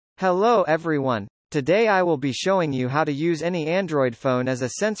Hello everyone. Today I will be showing you how to use any Android phone as a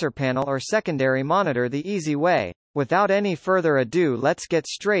sensor panel or secondary monitor the easy way. Without any further ado, let's get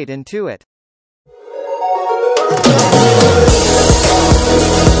straight into it.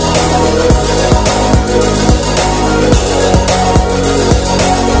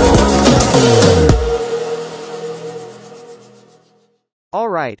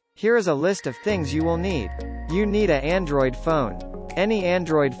 Alright, here is a list of things you will need. You need an Android phone. Any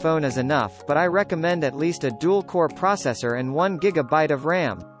Android phone is enough, but I recommend at least a dual-core processor and 1 GB of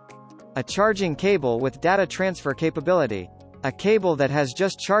RAM. A charging cable with data transfer capability. A cable that has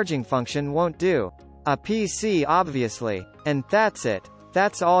just charging function won't do. A PC obviously. And that's it.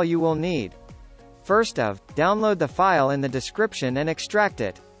 That's all you will need. First download the file in the description and extract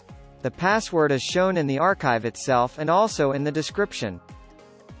it. The password is shown in the archive itself and also in the description.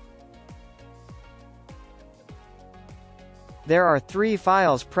 There are 3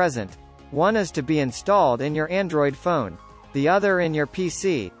 files present. One is to be installed in your Android phone, the other in your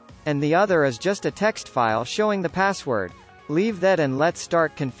PC, and the other is just a text file showing the password. Leave that and let's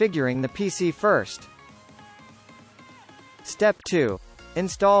start configuring the PC first. Step 2.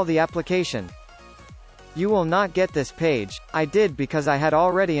 Install the application. You will not get this page. I did because I had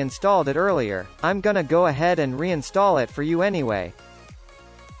already installed it earlier. I'm gonna go ahead and reinstall it for you anyway.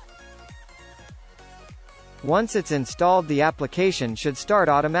 Once it's installed, the application should start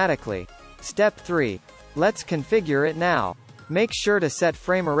automatically. Step 3. Let's configure it now. Make sure to set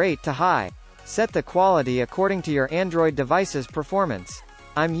frame rate to high. Set the quality according to your Android device's performance.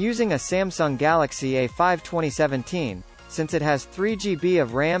 I'm using a Samsung Galaxy A5 2017. Since it has 3 GB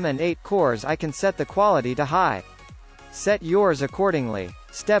of RAM and 8 cores, I can set the quality to high. Set yours accordingly.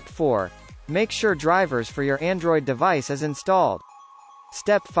 Step 4. Make sure drivers for your Android device is installed.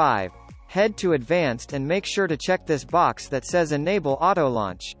 Step 5. Head to Advanced and make sure to check this box that says Enable Auto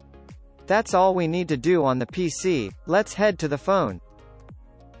Launch. That's all we need to do on the PC. Let's head to the phone.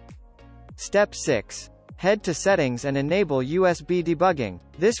 Step 6. Head to Settings and enable USB debugging.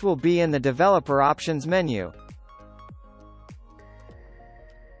 This will be in the Developer Options menu.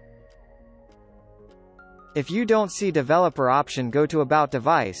 If you don't see Developer option, go to About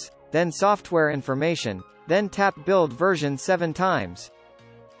Device, then Software Information, then tap Build version 7 times.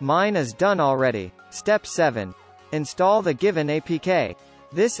 Mine is done already. Step 7. Install the given APK.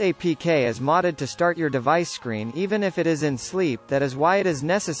 This APK is modded to start your device screen even if it is in sleep. That is why it is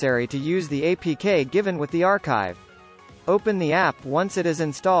necessary to use the APK given with the archive. Open the app once it is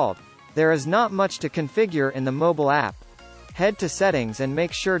installed. There is not much to configure in the mobile app. Head to Settings and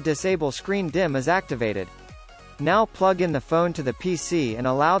make sure Disable Screen Dim is activated. Now plug in the phone to the PC and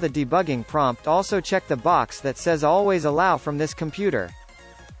allow the debugging prompt. Also check the box that says Always Allow from this computer.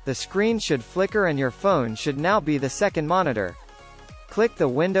 The screen should flicker and your phone should now be the second monitor. Click the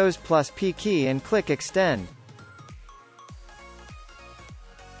Windows plus P key and click Extend.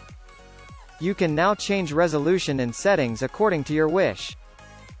 You can now change resolution in settings according to your wish.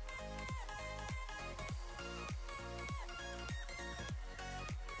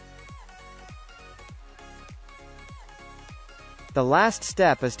 The last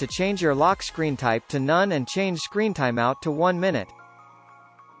step is to change your lock screen type to None and change screen timeout to 1 minute.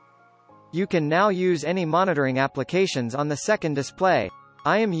 You can now use any monitoring applications on the second display.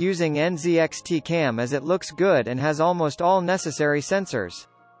 I am using NZTech Cam as it looks good and has almost all necessary sensors.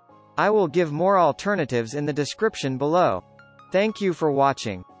 I will give more alternatives in the description below. Thank you for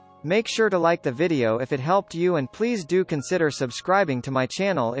watching. Make sure to like the video if it helped you, and please do consider subscribing to my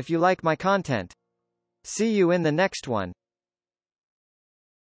channel if you like my content. See you in the next one.